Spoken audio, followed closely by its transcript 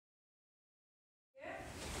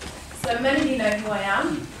So many of you know who I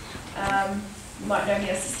am. You might know me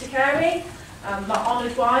as Sister Carey, my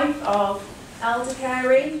honoured wife of Elder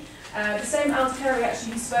Carey. The same Elder Carey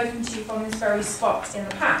actually who's spoken to you from this very spot in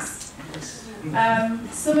the past.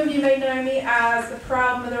 Some of you may know me as the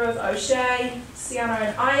proud mother of O'Shea, Sienna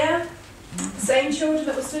and Aya. Same children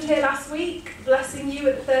that were stood here last week, blessing you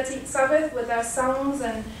at the 13th Sabbath with their songs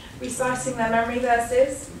and reciting their memory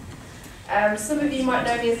verses. Some of you might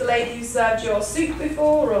know me as the lady who served your soup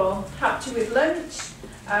before or helped you with lunch,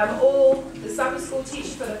 or the Sabbath school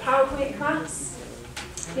teacher for the PowerPoint class.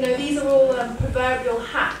 You know, these are all proverbial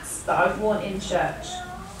hats that I've worn in church.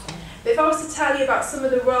 But if I was to tell you about some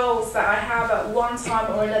of the roles that I have at one time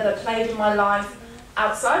or another played in my life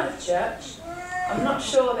outside of church, I'm not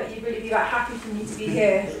sure that you'd really be that happy for me to be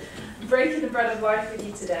here, breaking the bread of life with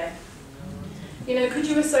you today. You know, could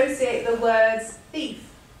you associate the words thief,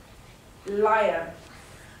 liar,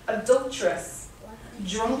 adulteress,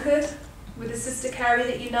 drunkard with the Sister Carey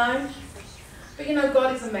that you know? But you know,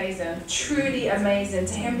 God is amazing, truly amazing.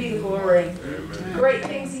 To him be the glory. Amen. Great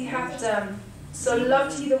things he hath done. So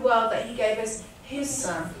loved he the world that he gave us his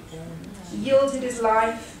Son. He yielded his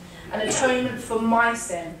life, an atonement for my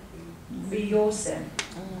sin, for your sin,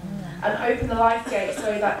 and opened the life gate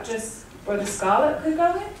so that just Brother Scarlett could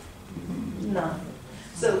go in? No.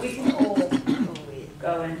 So that we can all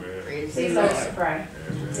go in. Please let us pray.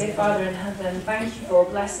 Dear Father in heaven, thank you for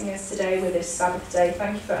blessing us today with this Sabbath day.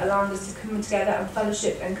 Thank you for allowing us to come together and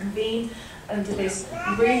fellowship and convene under this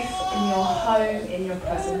roof in your home, in your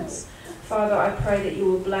presence. Father, I pray that you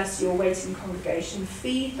will bless your waiting congregation.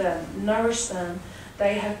 Feed them, nourish them.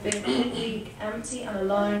 They have been all week empty and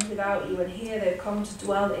alone without you, and here they've come to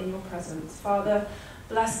dwell in your presence. Father,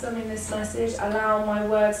 bless them in this message. Allow my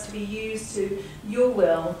words to be used to your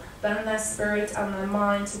will. Bend their spirit and their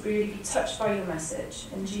mind to really be touched by your message.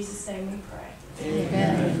 In Jesus' name we pray.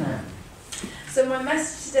 Amen. Amen. So my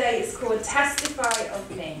message today is called Testify of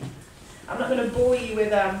Me. I'm not going to bore you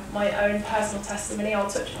with my own personal testimony. I'll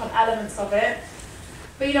touch upon elements of it.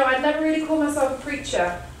 But you know, I'd never really call myself a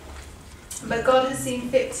preacher. But God has seen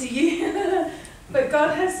fit to use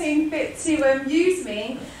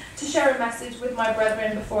me to share a message with my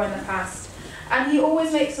brethren before in the past. And he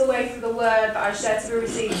always makes a way for the word that I share to be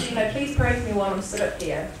received. So, you know, please pray for me while I'm stood up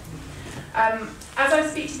here. As I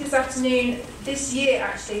speak to you this afternoon, this year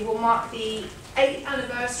actually will mark the 8th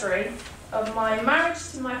anniversary of my marriage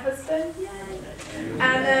to my husband. Yay.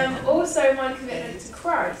 And also my commitment to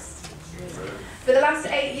Christ. For the last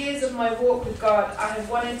 8 years of my walk with God, I have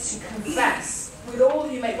wanted to confess, with all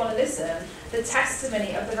who may want to listen, the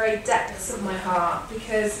testimony of the very depths of my heart.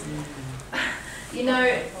 Because, you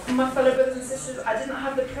know, my fellow brothers and sisters, I didn't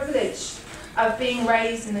have the privilege of being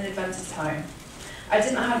raised in an Adventist home. I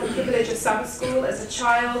didn't have the privilege of Sabbath school as a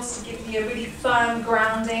child to give me a really firm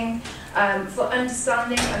grounding for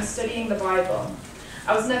understanding and studying the Bible.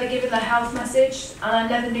 I was never given the health message, and I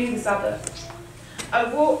never knew the Sabbath. I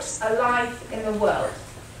walked a life in the world,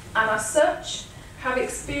 and as such, have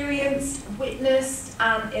experienced, witnessed,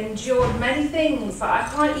 and endured many things that I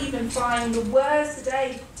can't even find the words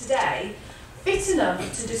today fit enough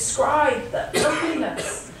to describe the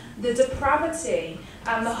ugliness, the depravity,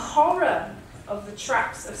 and the horror of the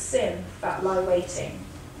traps of sin that lie waiting.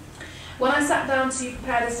 When I sat down to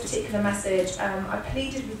prepare this particular message, I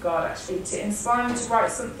pleaded with God actually to inspire me to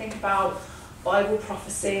write something about Bible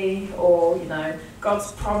prophecy, or you know,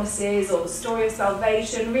 God's promises, or the story of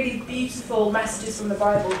salvation, really beautiful messages from the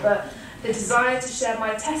Bible, but the desire to share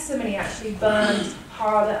my testimony actually burned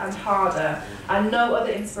harder and harder, and no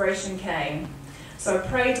other inspiration came. So I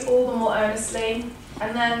prayed all the more earnestly,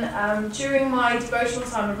 and then during my devotional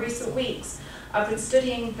time of recent weeks, I've been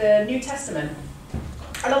studying the New Testament.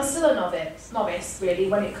 And I'm still a novice really,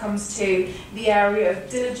 when it comes to the area of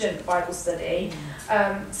diligent Bible study.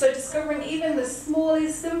 So discovering even the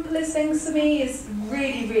smallest, simplest things for me is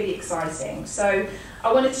really, really exciting. So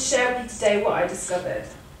I wanted to share with you today what I discovered.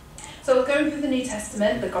 So we're going through the New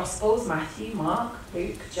Testament, the Gospels, Matthew, Mark,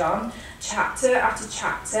 Luke, John, chapter after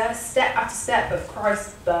chapter, step after step of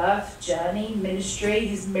Christ's birth, journey, ministry,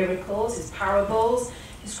 his miracles, his parables,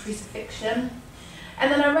 his crucifixion.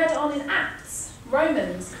 And then I read on in Acts,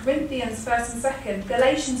 Romans, Corinthians, 1st and 2nd,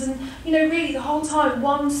 Galatians, and you know, really the whole time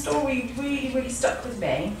one story really, really stuck with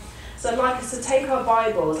me. So I'd like us to take our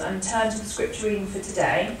Bibles and turn to the scripture reading for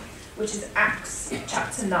today, which is Acts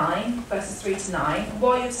chapter 9, verses 3 to 9. And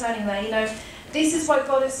while you're turning there, you know, this is why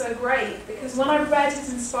God is so great, because when I read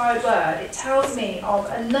his inspired word, it tells me of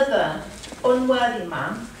another unworthy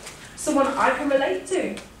man, someone I can relate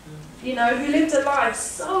to, you know, who lived a life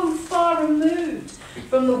so far removed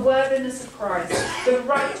from the worthiness of Christ, the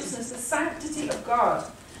righteousness, the sanctity of God,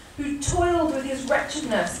 who toiled with his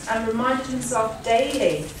wretchedness and reminded himself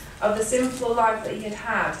daily of the sinful life that he had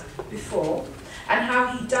had before, and how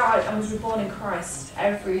he died and was reborn in Christ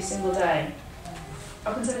every single day,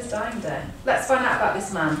 up until his dying day. Let's find out about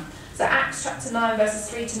this man. So Acts chapter 9, verses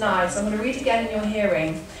 3 to 9. So I'm going to read again in your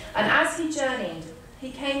hearing. And as he journeyed,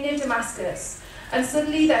 he came near Damascus, and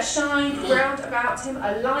suddenly there shined round about him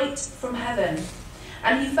a light from heaven.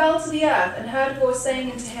 And he fell to the earth, and heard a voice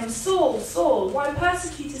saying unto him, Saul, Saul, why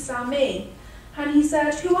persecutest thou me? And he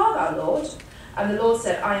said, Who art thou, Lord? And the Lord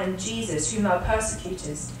said, I am Jesus, whom thou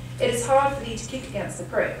persecutest. It is hard for thee to kick against the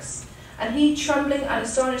pricks. And he, trembling and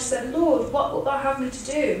astonished, said, Lord, what wilt thou have me to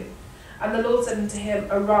do? And the Lord said unto him,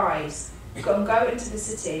 Arise, go into the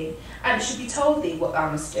city, and it shall be told thee what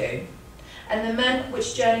thou must do. And the men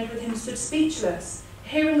which journeyed with him stood speechless,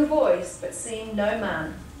 hearing a voice, but seeing no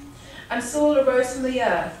man. And Saul arose from the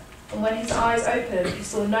earth, and when his eyes opened, he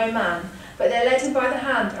saw no man, but they led him by the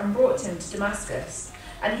hand and brought him to Damascus.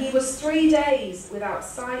 And he was 3 days without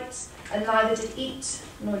sight, and neither did eat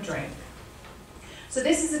nor drink. So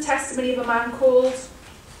this is the testimony of a man called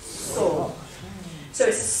Saul. So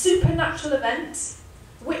it's a supernatural event,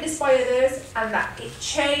 witnessed by others, and that it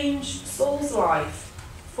changed Saul's life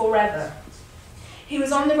forever. He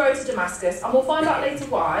was on the road to Damascus, and we'll find out later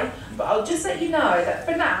why, but I'll just let you know that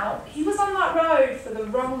for now, he was on that road for the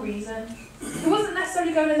wrong reason. He wasn't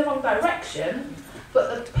necessarily going in the wrong direction,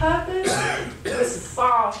 but the purpose was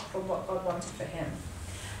far from what God wanted for him.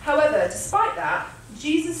 However, despite that,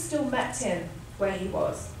 Jesus still met him where he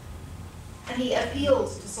was, and he appealed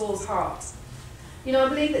to Saul's heart. You know, I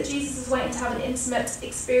believe that Jesus is waiting to have an intimate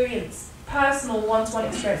experience, personal one-to-one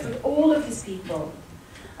experience with all of his people.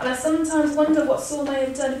 And I sometimes wonder what Saul may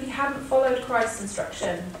have done if he hadn't followed Christ's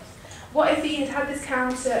instruction. What if he had had this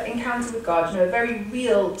encounter with God, you know, a very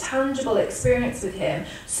real, tangible experience with him,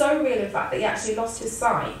 so real in fact that he actually lost his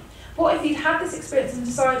sight? What if he'd had this experience and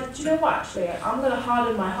decided, do you know what, actually, I'm going to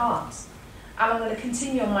harden my heart, and I'm going to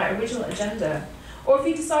continue on my original agenda? Or if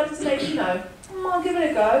he decided to maybe, you know, I'll give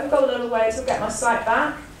it a go a little way to get my sight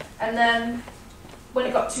back, and then when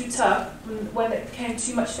it got too tough, when it became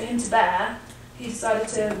too much for him to bear, he decided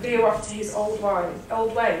to veer off to his old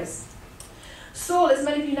ways. Saul, as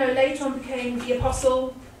many of you know, later on became the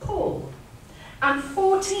Apostle Paul. And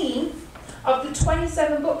 14 of the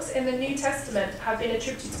 27 books in the New Testament have been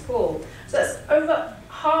attributed to Paul. So that's over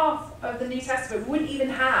half of the New Testament we wouldn't even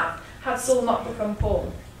have had Saul not become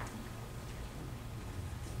Paul.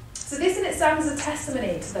 So this in itself is a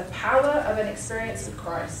testimony to the power of an experience with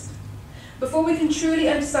Christ. Before we can truly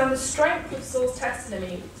understand the strength of Saul's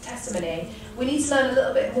testimony, we need to learn a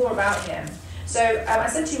little bit more about him. So I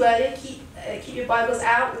said to you earlier, keep your Bibles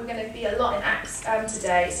out. We're going to be a lot in Acts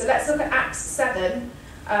today. So let's look at Acts 7,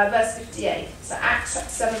 verse 58. So Acts chapter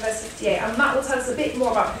 7, verse 58. And that will tell us a bit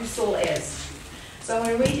more about who Saul is. So I'm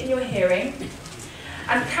going to read it in your hearing.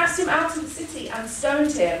 And cast him out of the city and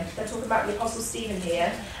stoned him. They're talking about the Apostle Stephen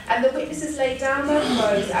here. And the witnesses laid down their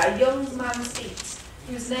clothes at a young man's feet,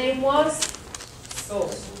 whose name was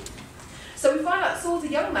Saul. So we find out Saul's a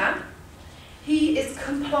young man. He is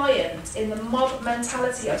compliant in the mob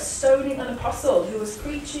mentality of stoning an apostle who was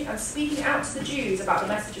preaching and speaking out to the Jews about the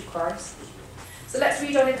message of Christ. So let's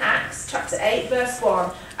read on in Acts chapter 8, verse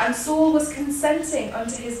 1. And Saul was consenting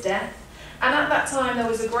unto his death. And at that time there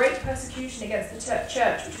was a great persecution against the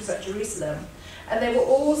church which was at Jerusalem. And they were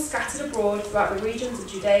all scattered abroad throughout the regions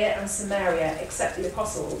of Judea and Samaria, except the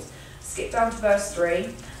apostles. Skip down to verse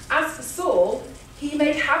 3. As for Saul, he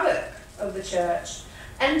made havoc of the church,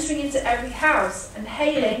 entering into every house and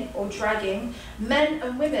hailing or dragging men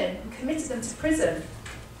and women and committed them to prison.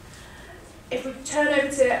 If we turn over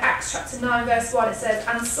to Acts chapter 9 verse 1, it says,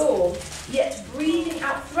 And Saul, yet breathing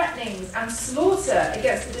out threatenings and slaughter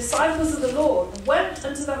against the disciples of the Lord, went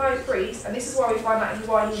unto the high priest, and this is why we find out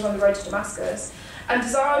why he was on the road to Damascus, and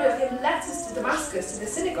desired of him letters to Damascus, to the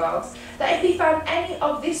synagogues, that if he found any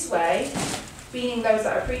of this way, meaning those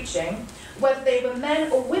that are preaching, whether they were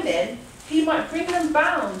men or women, he might bring them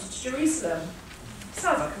bound to Jerusalem.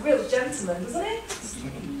 Sounds like a real gentleman, doesn't it?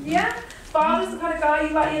 Yeah? Father's the kind of guy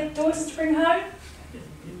you like your daughters to bring home?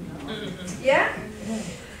 Yeah?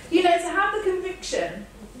 You know, to have the conviction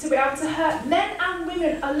to be able to hurt men and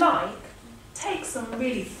women alike takes some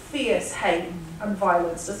really fierce hate and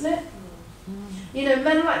violence, doesn't it? You know,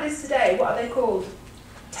 men like this today, what are they called?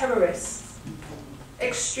 Terrorists,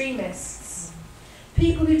 extremists,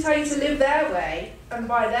 people who tell you to live their way and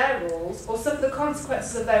by their rules or suffer the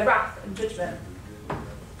consequences of their wrath and judgment.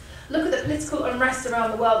 Look at the political unrest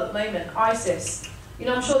around the world at the moment. ISIS. You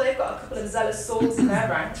know, I'm sure they've got a couple of zealous souls in their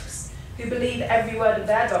ranks who believe every word of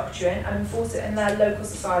their doctrine and enforce it in their local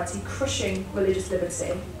society, crushing religious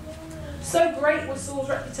liberty. So great was Saul's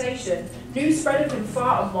reputation. News spread of him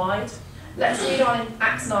far and wide. Let's read on in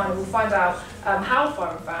Acts 9 and we'll find out how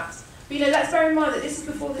far, in fact. But let's bear in mind that this is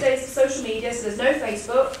before the days of social media, so there's no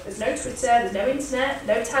Facebook, there's no Twitter, there's no internet,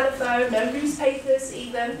 no telephone, no newspapers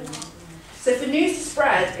even. So for news to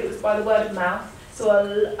spread, it was by the word of mouth.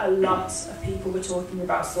 So a lot of people were talking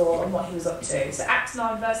about Saul and what he was up to. So Acts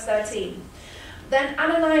 9 verse 13. Then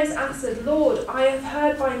Ananias answered, Lord, I have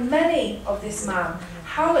heard by many of this man,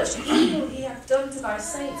 how much evil he hath done to thy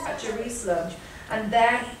saints at Jerusalem.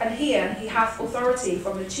 And here he hath authority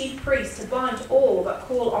from the chief priest to bind all that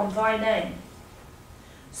call on thy name.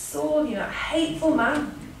 Saul, a hateful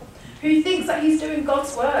man, who thinks that he's doing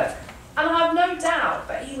God's work. And I have no doubt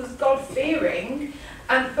that he was God-fearing.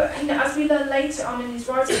 But as we learn later on in his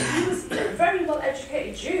writing, he was a very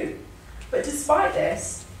well-educated Jew. But despite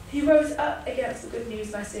this, he rose up against the good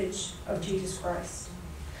news message of Jesus Christ.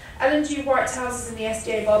 Ellen G. White tells us in the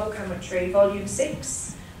SDA Bible Commentary, Volume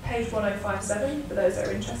 6, page 1057, for those that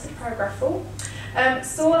are interested, paragraph 4.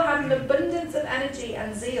 Saul had an abundance of energy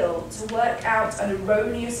and zeal to work out an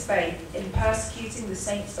erroneous faith in persecuting the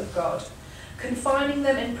saints of God, confining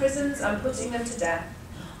them in prisons and putting them to death.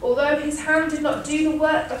 Although his hand did not do the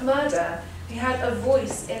work of murder, he had a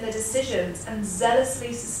voice in the decisions and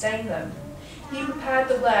zealously sustained them. He prepared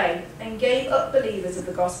the way and gave up believers of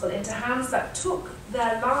the gospel into hands that took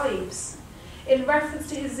their lives. In reference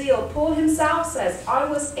to his zeal, Paul himself says, I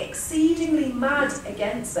was exceedingly mad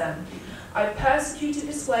against them. I persecuted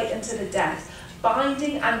this way unto the death,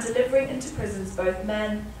 binding and delivering into prisons both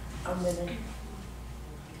men and women.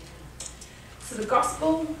 So the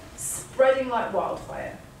gospel spreading like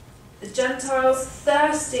wildfire. The Gentiles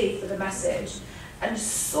thirsty for the message. And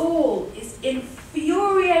Saul is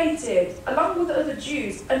infuriated, along with the other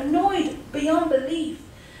Jews, annoyed beyond belief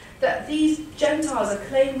that these Gentiles are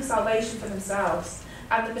claiming salvation for themselves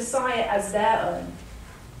and the Messiah as their own.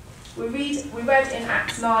 We read in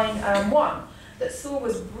Acts 9:1 that Saul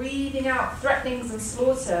was breathing out threatenings and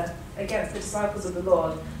slaughter against the disciples of the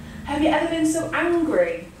Lord. Have you ever been so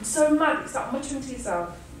angry and so mad that you start muttering to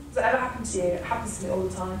yourself? Does that ever happen to you? It happens to me all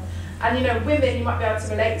the time. And women, you might be able to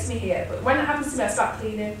relate to me here, but when it happens to me, I start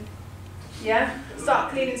cleaning. Yeah?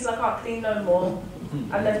 Start cleaning till I can't clean no more.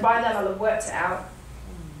 And then by then I'll have worked it out.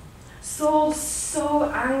 Saul's so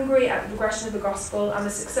angry at the progression of the gospel and the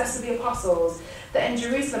success of the apostles that in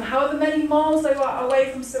Jerusalem, however many miles they were away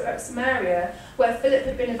from Samaria, where Philip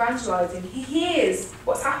had been evangelizing, he hears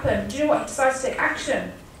what's happened. Do you know what? He decides to take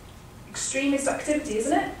action. Extremist activity,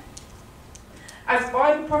 isn't it? As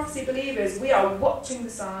Bible prophecy believers, we are watching the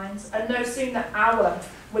signs and know soon that our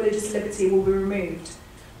religious liberty will be removed.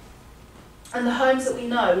 And the homes that we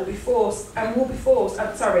know will be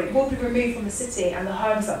removed from the city and the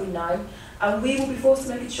homes that we know, and we will be forced to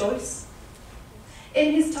make a choice.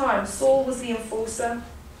 In his time, Saul was the enforcer.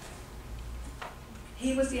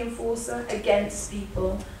 He was the enforcer against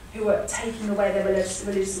people who were taking away their religious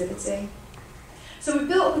liberty. So we've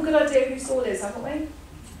built up a good idea of who Saul is, haven't we?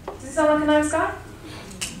 Does he sound like a nice guy?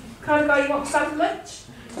 Kind of guy you want to stand for lunch?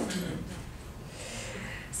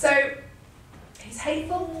 So, he's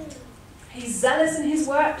hateful. He's zealous in his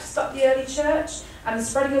work to stop the early church and the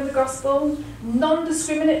spreading of the gospel.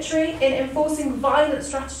 Non-discriminatory in enforcing violent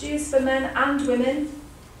strategies for men and women.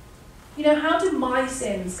 How do my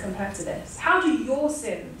sins compare to this? How do your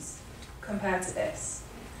sins compare to this?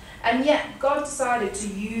 And yet, God decided to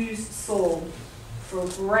use Saul for a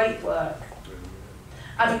great work.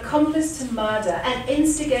 An accomplice to murder, an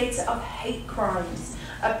instigator of hate crimes,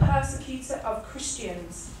 a persecutor of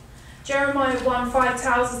Christians. Jeremiah 1:5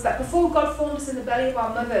 tells us that before God formed us in the belly of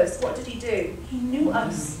our mothers, what did he do? He knew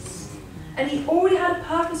us. And he already had a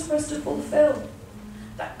purpose for us to fulfill.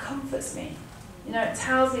 That comforts me. It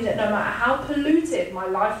tells me that no matter how polluted my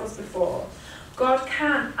life was before, God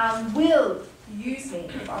can and will use me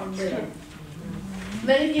if I'm willing.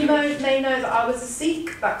 Many of you may know that I was a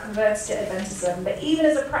Sikh that converted to Adventism, but even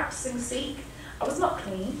as a practicing Sikh, I was not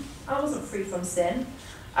clean. I wasn't free from sin.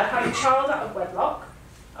 I'd had a child out of wedlock.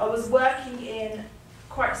 I was working in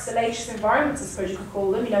quite salacious environments, I suppose you could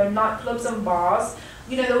call them, in nightclubs and bars.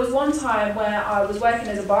 There was one time where I was working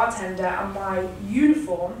as a bartender and my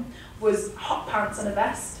uniform was hot pants and a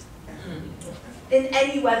vest. In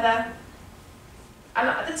any weather. And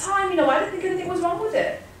at the time, I didn't think anything was wrong with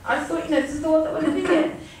it. I thought, this is the world that we're living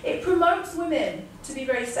in. It promotes women to be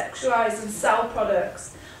very sexualised and sell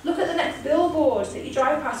products. Look at the next billboard that you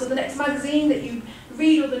drive past, or the next magazine that you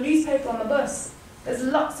read, or the newspaper on the bus. There's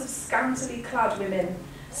lots of scantily clad women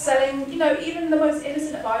selling, even the most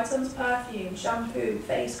innocent of items, perfume, shampoo,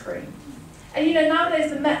 face cream. And nowadays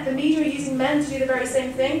the media are using men to do the very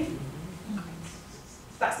same thing.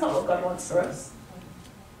 That's not what God wants for us.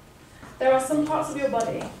 There are some parts of your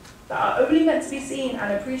body that are only meant to be seen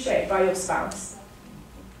and appreciated by your spouse.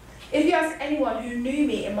 If you ask anyone who knew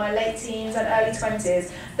me in my late teens and early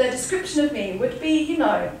 20s, their description of me would be,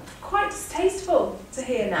 quite distasteful to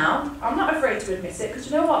hear now. I'm not afraid to admit it, because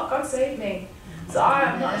you know what? God saved me. So I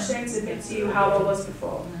am not ashamed to admit to you how I was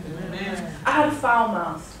before. I had a foul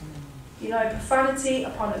mouth. Profanity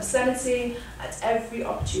upon obscenity at every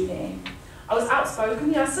opportunity. I was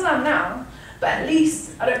outspoken, I still am now, but at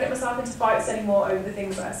least I don't get myself into fights anymore over the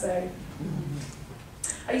things that I say.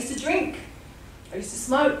 I used to drink, I used to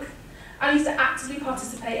smoke, I used to actively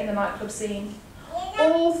participate in the nightclub scene.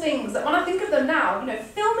 All things that when I think of them now,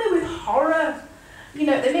 fill me with horror. They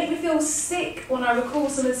make me feel sick when I recall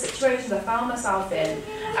some of the situations I found myself in,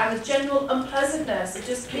 and the general unpleasantness of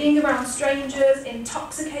just being around strangers,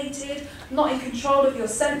 intoxicated, not in control of your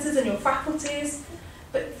senses and your faculties.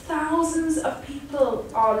 But thousands of people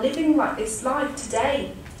are living like this life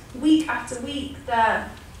today, week after week. They're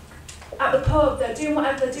at the pub, they're doing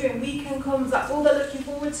whatever they're doing, weekend comes, that's all they're looking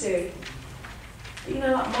forward to.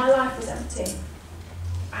 But my life was empty.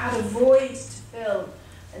 I had a void to fill,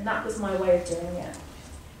 and that was my way of doing it.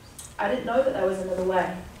 I didn't know that there was another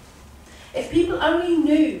way. If people only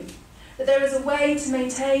knew that there is a way to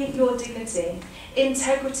maintain your dignity,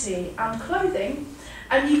 integrity, and clothing,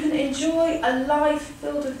 and you can enjoy a life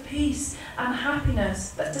filled with peace and happiness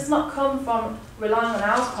that does not come from relying on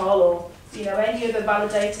alcohol or any other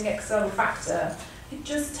validating external factor. It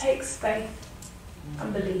just takes faith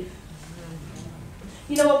and belief.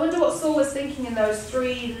 I wonder what Saul was thinking in those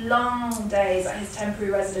 3 long days at his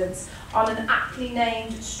temporary residence on an aptly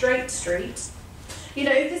named straight street.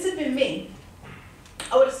 If this had been me,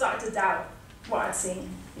 I would have started to doubt what I'd seen.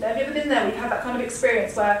 Have you ever been there where you've had that kind of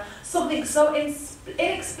experience where something so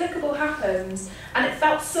inexplicable happens and it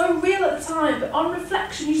felt so real at the time, but on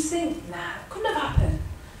reflection you just think, nah, that couldn't have happened.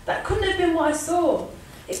 That couldn't have been what I saw.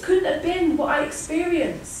 It couldn't have been what I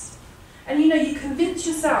experienced. And you convince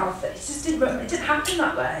yourself that it didn't happen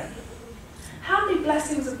that way. How many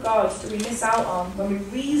blessings of God do we miss out on when we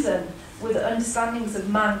reason with the understandings of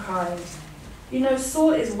mankind?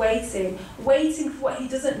 Saul is waiting for what he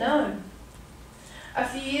doesn't know. A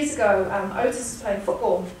few years ago, Otis was playing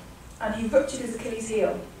football and he ruptured his Achilles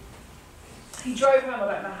heel. He drove home,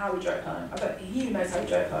 I don't know how he drove home, I bet he knows how he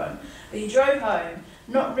drove home, but he drove home,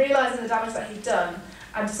 not realising the damage that he'd done,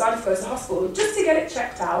 and decided to go to the hospital just to get it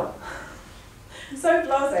checked out. So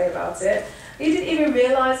blasé about it. He didn't even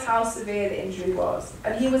realise how severe the injury was,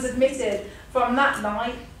 and he was admitted from that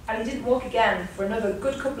night, and he didn't walk again for another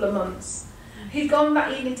good couple of months. He'd gone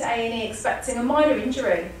that evening to A&E expecting a minor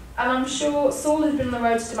injury, and I'm sure Saul had been on the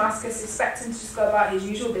road to Damascus expecting to just go about his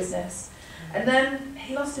usual business. And then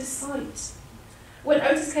he lost his sight. When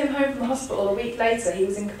Otis came home from the hospital a week later, he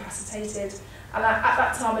was incapacitated. And at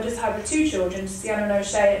that time, I just had the 2 children, Sienna and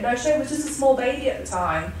O'Shea. And O'Shea was just a small baby at the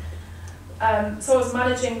time. So I was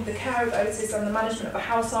managing the care of Otis and the management of the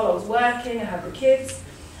household. I was working, I had the kids.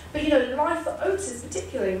 But life for Otis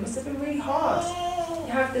particularly must have been really hard.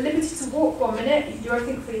 You have the liberty to walk one minute, you can do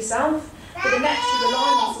everything for yourself. But the next, you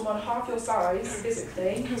rely on someone half your size,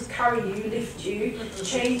 physically, who's carry you, lift you,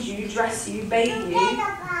 change you, dress you, bathe you.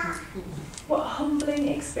 What a humbling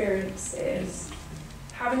experience it is,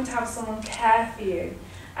 having to have someone care for you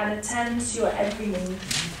and attend to your every need.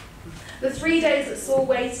 The 3 days that Saul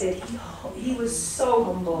waited, he was so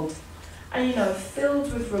humbled and,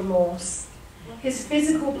 filled with remorse. His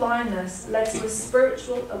physical blindness led to a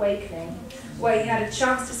spiritual awakening, where he had a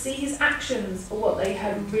chance to see his actions for what they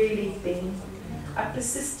had really been, a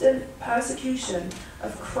persistent persecution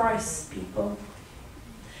of Christ's people.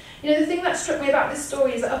 The thing that struck me about this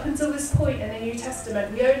story is that up until this point in the New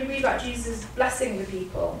Testament, we only read about Jesus blessing the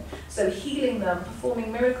people, so healing them,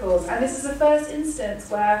 performing miracles, and this is the first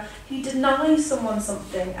instance where he denies someone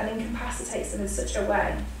something and incapacitates them in such a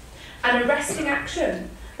way. An arresting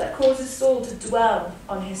action that causes Saul to dwell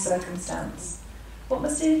on his circumstance. What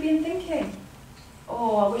must he have been thinking?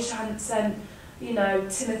 Oh, I wish I hadn't sent,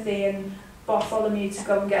 Timothy and Bartholomew to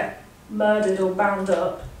go and get murdered or bound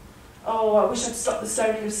up. Oh, I wish I'd stopped the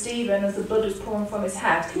stoning of Stephen as the blood was pouring from his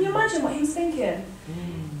head. Can you imagine what he was thinking?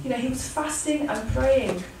 He was fasting and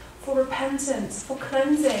praying for repentance, for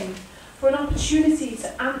cleansing, for an opportunity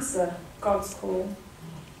to answer God's call.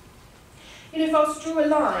 If I was to draw a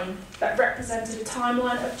line that represented a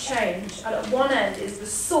timeline of change, and at one end is the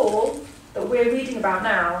Saul that we're reading about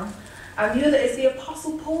now, and the other is the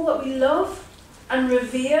Apostle Paul that we love and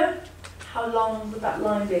revere, how long would that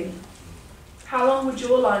line be? How long would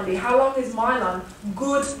your line be? How long is my line?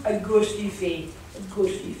 A good few feet. A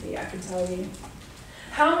good few feet, I can tell you.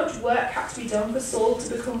 How much work had to be done for Saul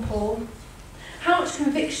to become Paul? How much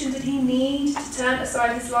conviction did he need to turn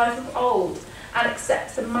aside his life of old and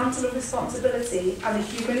accept the mantle of responsibility and the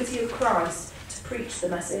humility of Christ to preach the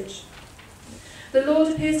message? The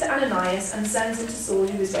Lord appears to Ananias and sends him to Saul,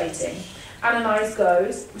 who is waiting. Ananias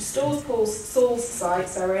goes, restores Saul's sight.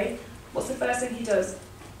 What's the first thing he does?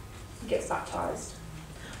 He gets baptised.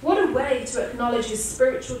 What a way to acknowledge his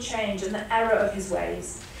spiritual change and the error of his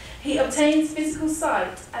ways. He obtains physical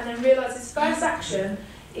sight and then realises his first action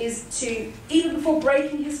is to, even before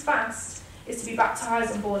breaking his fast, is to be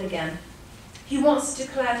baptised and born again. He wants to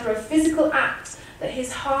declare through a physical act that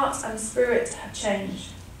his heart and spirit have changed.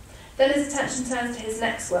 Then his attention turns to his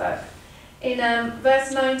next work. In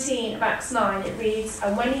verse 19 of Acts 9 it reads,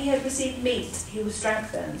 "And when he had received meat, he was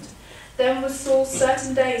strengthened. Then was Saul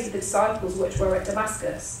certain days with the disciples which were at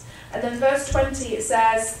Damascus." And then verse 20 it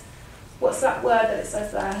says, what's that word that it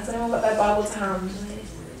says there? Has anyone got their Bible to hand?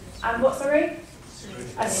 And what, sorry?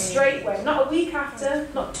 A straightway. Not a week after,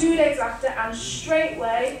 not 2 days after, and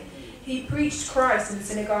straightway he preached Christ in the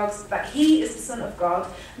synagogues, that he is the Son of God.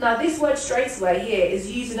 Now this word straightway here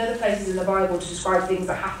is used in other places in the Bible to describe things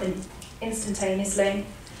that happen instantaneously.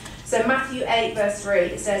 So Matthew 8 verse 3,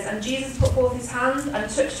 it says, "And Jesus put forth his hand and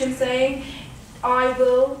touched him, saying, I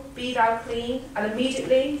will, be thou clean. And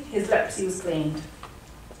immediately his leprosy was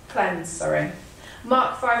cleansed.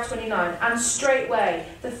 Mark 5:29, "And straightway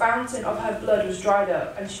the fountain of her blood was dried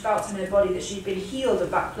up, and she felt in her body that she'd been healed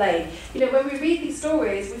of that plague." You know, when we read these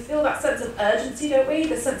stories, we feel that sense of urgency, don't we?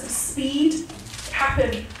 The sense of speed. It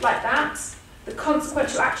happened like that. The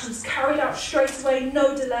consequential actions carried out straight away,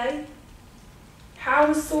 no delay. How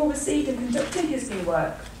was Saul received in conducting his new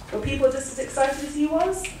work? Were people just as excited as he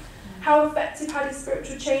was? How effective had his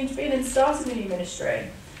spiritual change been in starting the new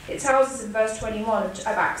ministry? It tells us in verse 21 of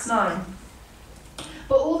Acts 9.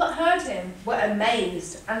 "But all that heard him were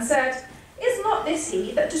amazed, and said, Is not this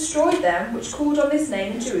he that destroyed them which called on this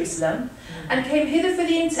name in Jerusalem, and came hither for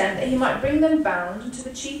the intent that he might bring them bound unto the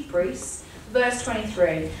chief priests?" Verse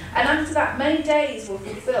 23. "And after that many days were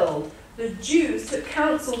fulfilled, the Jews took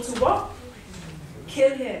counsel to" what?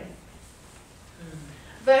 "Kill him."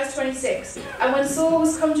 Verse 26. "And when Saul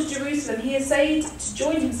was come to Jerusalem, he essayed to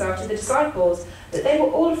join himself to the disciples, but they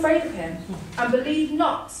were all afraid of him, and believed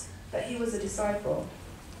not that he was a disciple."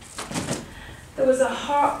 There was a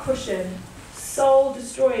heart-crushing,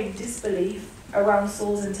 soul-destroying disbelief around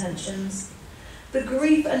Saul's intentions. The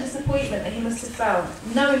grief and disappointment that he must have felt,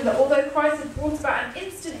 knowing that although Christ had brought about an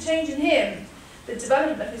instant change in him, the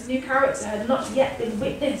development of his new character had not yet been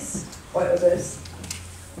witnessed by others.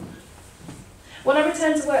 When I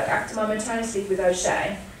returned to work after my maternity leave with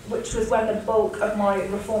O'Shea, which was when the bulk of my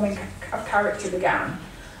reforming of character began,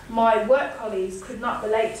 my work colleagues could not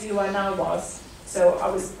relate to who I now was. So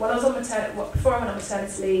before I went on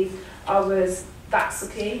maternity leave, I was that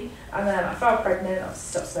Sukhy, and then I fell pregnant, I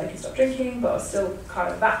stopped smoking, stopped drinking, but I was still kind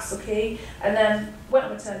of that Sukhy, and then went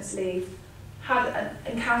on maternity leave, had an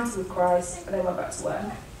encounter with Christ, and then went back to work.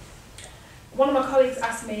 One of my colleagues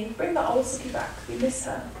asked me, "Bring the old Sukhy back, we miss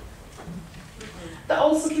her." The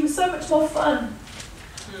old Sukhy was so much more fun.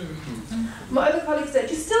 My other colleagues said,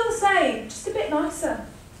 "You're still the same, just a bit nicer."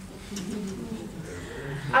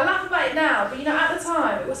 I laugh about it now, but at the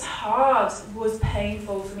time it was hard, it was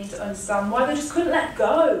painful for me to understand why they just couldn't let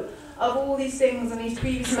go of all these things and these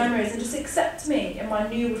previous memories and just accept me in my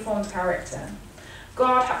new reformed character.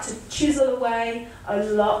 God had to chisel away a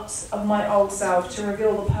lot of my old self to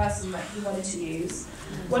reveal the person that he wanted to use.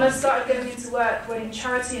 When I started going into work, running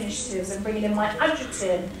charity initiatives and bringing in my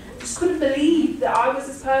adjutant, I just couldn't believe that I was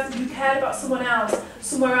this person who cared about someone else,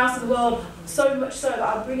 somewhere else in the world, so much so that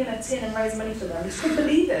I'd bring in a tin and raise money for them. I just couldn't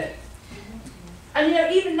believe it. And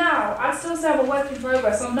even now, I still say I'm a work in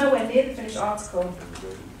progress. I'm nowhere near the finished article.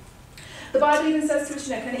 The Bible even says to us,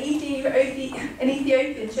 can an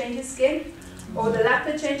Ethiopian change his skin? Or the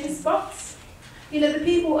leopard change his spots? The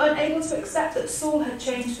people weren't able to accept that Saul had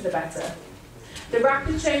changed for the better. The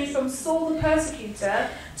rapid change from Saul the persecutor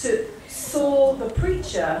to Saul the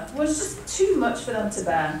preacher was just too much for them to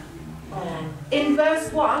bear. In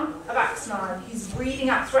verse 1 of Acts 9, he's breathing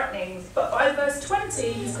out threatenings, but by verse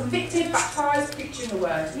 20, he's convicted, baptised, preaching the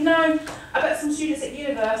word. I bet some students at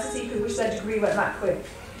university could wish their degree went that quick.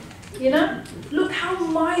 Look how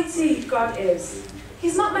mighty God is.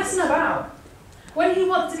 He's not messing about. When he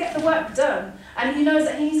wants to get the work done, and he knows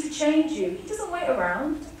that he needs to change you, he doesn't wait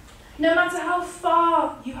around. No matter how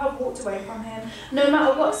far you have walked away from him, no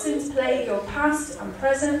matter what sins plague your past and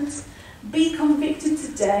present, be convicted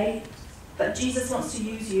today that Jesus wants to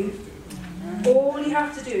use you. All you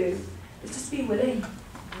have to do is just be willing.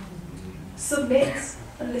 Submit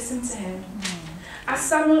and listen to him. As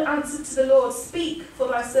Samuel answered to the Lord, "Speak, for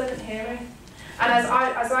thy servant heareth." And as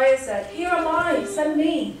Isaiah said, "Here am I, send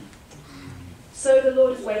me." So the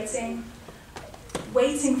Lord is waiting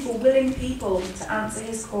for willing people to answer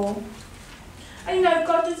his call. And you know,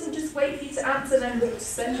 God doesn't just wait for you to answer and then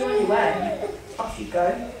send you on your way. Off you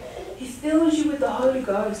go. He fills you with the Holy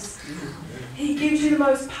Ghost. He gives you the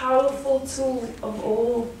most powerful tool of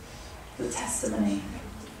all, the testimony.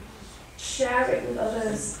 Share it with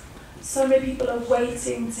others. So many people are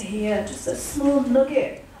waiting to hear just a small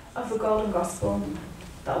nugget of the golden gospel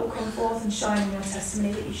that will come forth and shine in your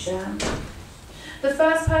testimony that you share. The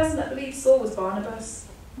first person that believed Saul was Barnabas.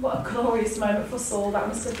 What a glorious moment for Saul that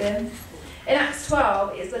must have been. In Acts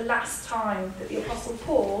 12, it's the last time that the Apostle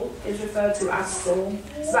Paul is referred to as Saul.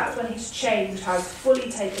 So that's when his change has fully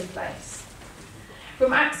taken place.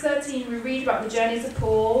 From Acts 13, we read about the journeys of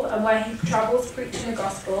Paul and where he travels preaching the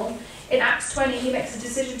gospel. In Acts 20, he makes a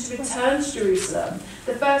decision to return to Jerusalem,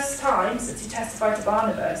 the first time since he testified to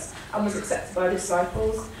Barnabas and was accepted by the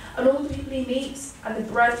disciples. And all the people he meets and the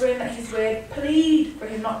brethren that he's with plead for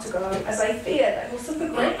him not to go, as they fear that he will suffer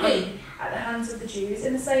greatly at the hands of the Jews,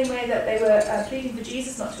 in the same way that they were pleading for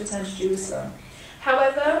Jesus not to return to Jerusalem.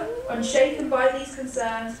 However, unshaken by these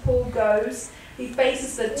concerns, Paul goes. He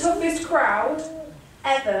faces the toughest crowd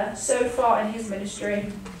ever so far in his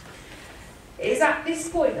ministry. It is at this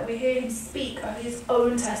point that we hear him speak of his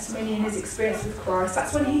own testimony and his experience with Christ.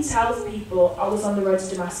 That's when he tells people, "I was on the road to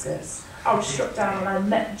Damascus. I was struck down and I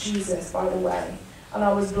met Jesus by the way, and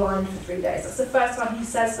I was blind for 3 days." That's the first time he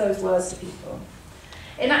says those words to people.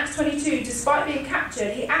 In Acts 22, despite being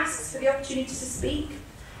captured, he asks for the opportunity to speak.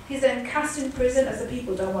 He's then cast in prison as the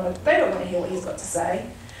people don't want to hear what he's got to say.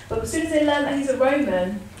 But as soon as they learn that he's a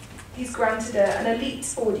Roman, he's granted an elite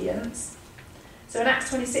audience. So in Acts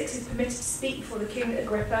 26, he's permitted to speak before the King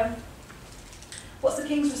Agrippa. What's the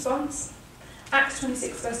king's response? Acts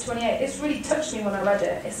 26, verse 28. This really touched me when I read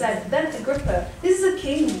it. It said, "Then Agrippa," this is a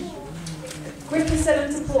king, Agrippa said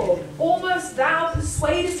unto Paul, "Almost thou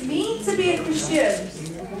persuadest me to be a Christian.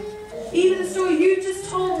 Even the story you just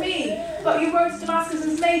told me about your road to Damascus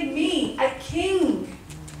has made me, a king,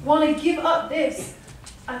 want to give up this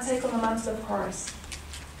and take on the mantle of Christ."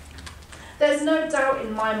 There's no doubt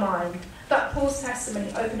in my mind that Paul's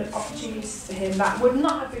testimony opened up opportunities for him that would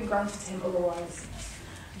not have been granted to him otherwise.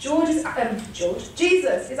 Jesus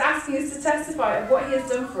is asking us to testify of what he has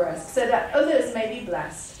done for us so that others may be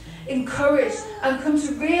blessed, encouraged, and come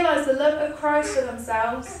to realise the love of Christ for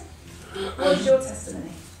themselves. What is your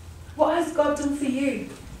testimony? What has God done for you?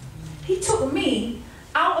 He took me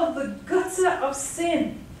out of the gutter of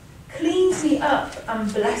sin, cleaned me up,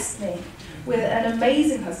 and blessed me with an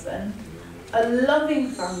amazing husband, a loving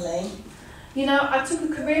family. You know, I took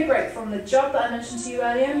a career break from the job that I mentioned to you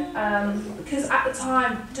earlier, because at the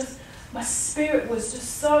time, just my spirit was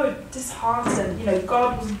just so disheartened. You know,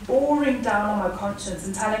 God was boring down on my conscience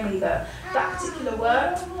and telling me that that particular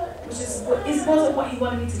work wasn't what he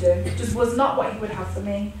wanted me to do. It just was not what he would have for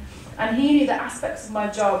me. And he knew that aspects of my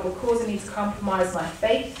job were causing me to compromise my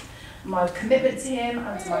faith, my commitment to him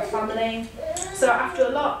and to my family. So after a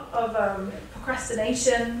lot of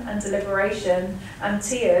procrastination and deliberation and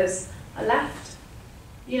tears, I left.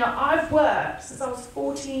 You know, I've worked since I was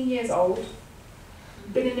 14 years old,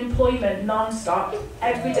 been in employment non-stop.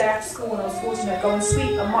 Every day after school when I was 14, I'd go and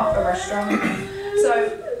sweep and mop a restaurant.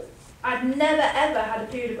 So I'd never ever had a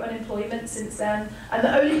period of unemployment since then. And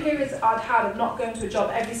the only periods I'd had of not going to a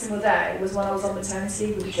job every single day was when I was on maternity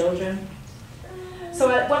leave with the children. So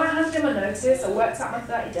when I handed in my notice, I worked out my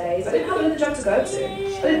 30 days. I didn't have another job to go to.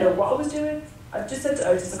 I didn't know what I was doing. I just said to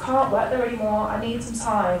Otis, I can't work there anymore, I need some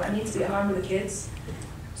time, I need to be at home with the kids.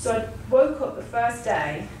 So I woke up the first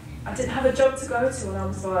day, I didn't have a job to go to, and I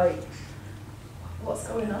was like, what's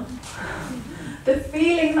going on? The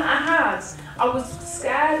feeling that I had, I was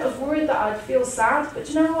scared, I was worried that I'd feel sad, but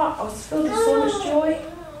you know what? I was filled with so much joy,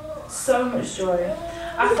 so much joy.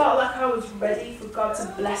 I felt like I was ready for God to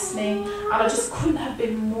bless me, and I just couldn't have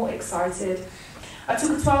been more excited. I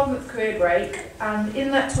took a 12-month career break, and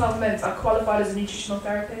in that 12 months I qualified as a nutritional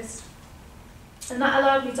therapist. And that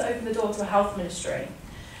allowed me to open the door to a health ministry.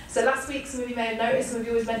 So last week some of you may have noticed, some of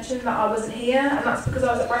you always mentioned that I wasn't here, and that's because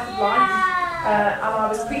I was at Breath of Life, and I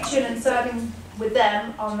was preaching and serving with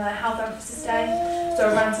them on the Health Emphasis Day. So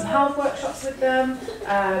I ran some health workshops with them,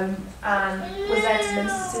 and was there to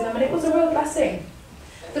minister to them, and it was a real blessing.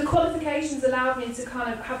 The qualifications allowed me to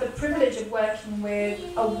kind of have the privilege of working with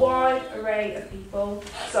a wide array of people.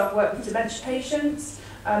 So I've worked with dementia patients,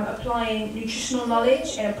 applying nutritional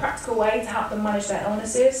knowledge in a practical way to help them manage their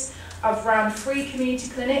illnesses. I've run free community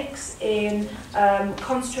clinics in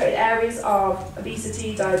concentrated areas of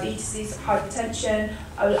obesity, diabetes, hypertension,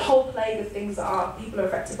 a whole plague of things that people are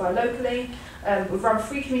affected by locally. We've run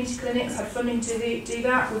free community clinics, had funding to do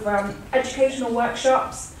that. We've run educational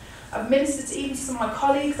workshops. I've ministered to even some of my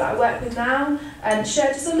colleagues that I work with now and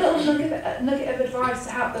shared just a little nugget of advice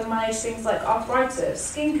to help them manage things like arthritis,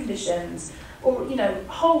 skin conditions, or a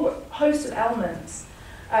whole host of ailments.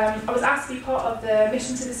 I was asked to be part of the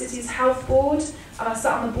Mission to the City's Health Board, and I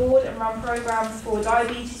sat on the board and ran programmes for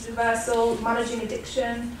diabetes reversal, managing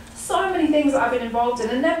addiction, so many things that I've been involved in,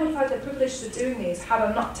 and never would have had the privilege of doing these had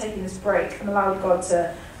I not taken this break and allowed God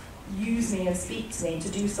to use me and speak to me to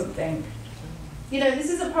do something. This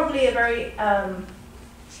isn't probably a very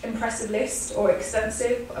impressive list or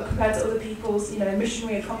extensive compared to other people's,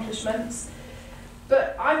 missionary accomplishments,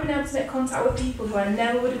 but I've been able to make contact with people who I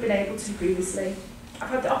never would have been able to previously. I've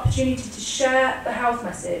had the opportunity to share the health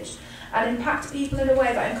message and impact people in a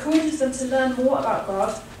way that encourages them to learn more about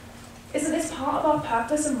God. Isn't this part of our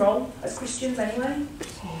purpose and role as Christians anyway?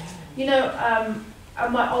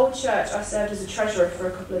 At my old church, I served as a treasurer for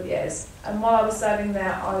a couple of years, and while I was serving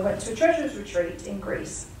there, I went to a treasurer's retreat in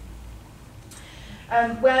Greece.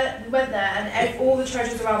 Where we went there, and all the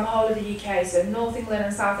treasurers around the whole of the UK, so North England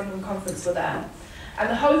and South England Conference were there. And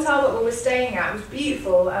the hotel that we were staying at was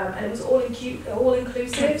beautiful, and it was all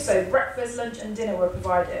inclusive, so breakfast, lunch and dinner were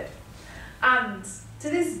provided. And to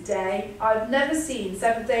this day, I've never seen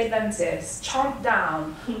Seventh-day Adventists chomp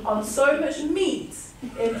down on so much meat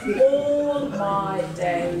in all my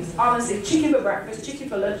days. Honestly, chicken for breakfast, chicken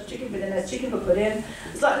for lunch, chicken for dinner, chicken for pudding.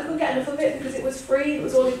 It's like they couldn't get enough of it because it was free, it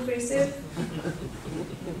was all inclusive.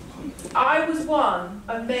 I was one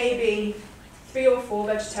of maybe 3 or 4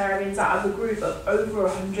 vegetarians out of a group of over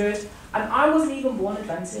 100, and I wasn't even born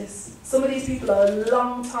Adventist. Some of these people are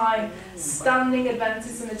long time standing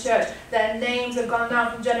Adventists in the church. Their names have gone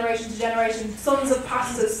down from generation to generation, sons of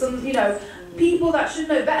pastors, people that should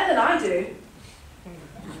know better than I do.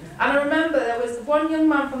 And I remember there was one young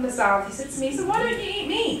man from the south, he said to me, "So why don't you eat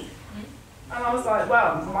meat?" And I was like,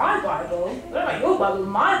 well, my Bible, I don't know about your Bible,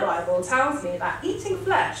 my Bible tells me that eating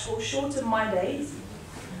flesh will shorten my days.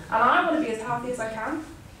 And I want to be as healthy as I can.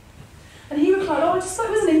 And he replied, "Oh, I just thought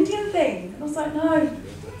it was an Indian thing." And I was like, no,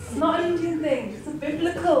 it's not an Indian thing, it's a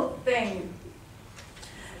biblical thing.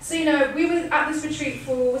 So, we were at this retreat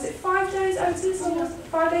for, was it 5 days, Otis? Almost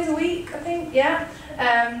 5 days a week, I think, yeah.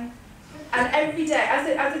 And every day,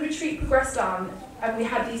 as the retreat progressed on, and we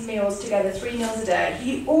had these meals together, 3 meals a day,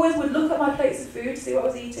 he always would look at my plates of food to see what I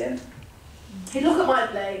was eating. He'd look at my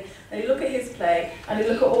plate, and he'd look at his plate, and he'd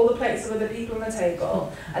look at all the plates of other people on the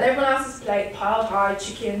table, and everyone else's plate piled high,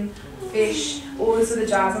 chicken, fish, all this other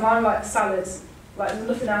jazz, and I'm like salads, like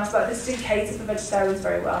nothing else, like this didn't cater for vegetarians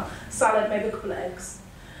very well. Salad, maybe a couple of eggs.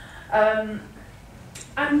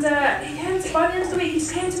 He came to, by the end of the week, he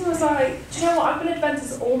just came to me and was like, "Do you know what, I've been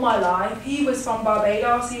Adventist all my life." He was from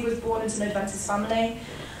Barbados, he was born into an Adventist family.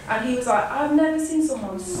 And he was like, "I've never seen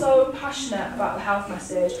someone so passionate about the health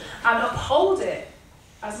message and uphold it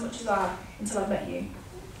as much as until I've met you."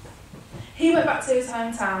 He went back to his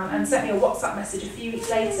hometown and sent me a WhatsApp message a few weeks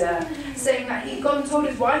later saying that he'd gone and told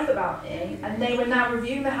his wife about me, and they were now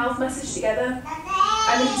reviewing the health message together,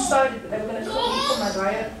 and he decided that they were going to cut meat from my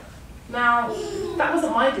diet. Now, that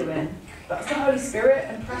wasn't my doing. That was the Holy Spirit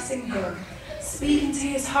impressing him, speaking to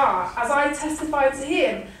his heart as I testified to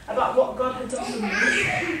him about what God had done for me.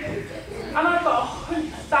 And I've got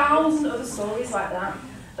 1,000 other stories like that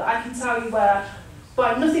I can tell you where,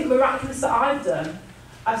 by nothing miraculous that I've done,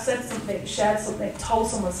 I've said something, shared something, told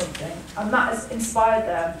someone something, and that has inspired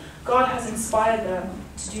them. God has inspired them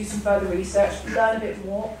to do some further research, learn a bit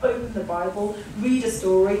more, open the Bible, read a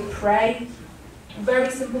story, pray. A very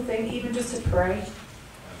simple thing, even just to pray.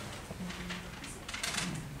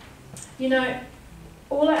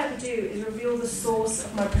 All I ever do is reveal the source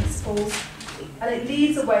of my principles, and it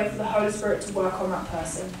leads the way for the Holy Spirit to work on that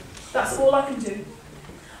person. That's all I can do.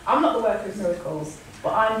 I'm not the worker of miracles,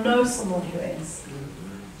 but I know someone who is.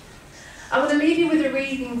 I'm going to leave you with a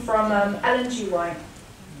reading from Ellen G. White,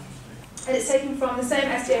 and it's taken from the same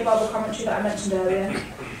SDA Bible commentary that I mentioned earlier.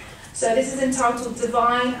 So this is entitled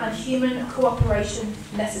 "Divine and Human Cooperation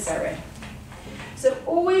Necessary." So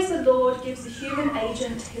always the Lord gives the human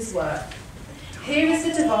agent his work. Here is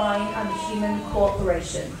the divine and the human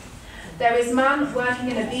cooperation. There is man working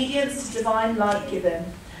in obedience to divine light given,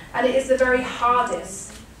 and it is the very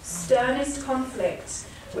hardest, sternest conflict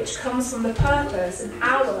which comes from the purpose and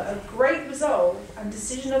hour of great resolve and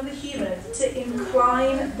decision of the human to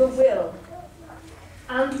incline the will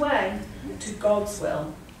and way to God's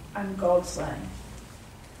will and God's way.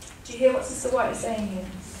 Do you hear what Sister White is saying here?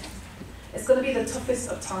 It's going to be the toughest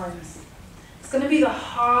of times. It's going to be the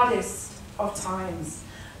hardest of times.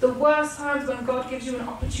 The worst times when God gives you an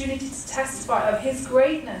opportunity to testify of his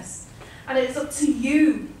greatness. And it's up to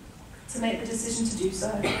you to make the decision to do so.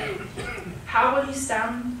 How will you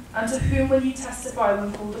stand? And to whom will you testify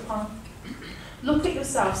when called upon? Look at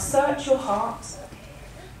yourself. Search your heart.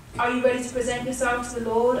 Are you ready to present yourself to the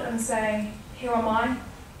Lord and say, here am I.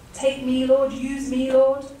 Take me, Lord. Use me,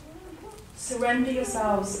 Lord. Surrender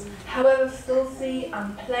yourselves. However filthy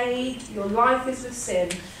and plagued your life is with sin,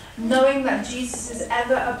 knowing that Jesus'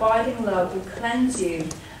 ever-abiding love will cleanse you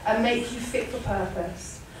and make you fit for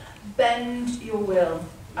purpose. Bend your will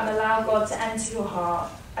and allow God to enter your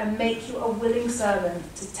heart and make you a willing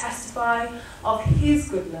servant to testify of his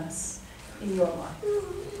goodness in your life.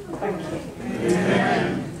 Thank you.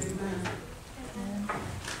 Amen.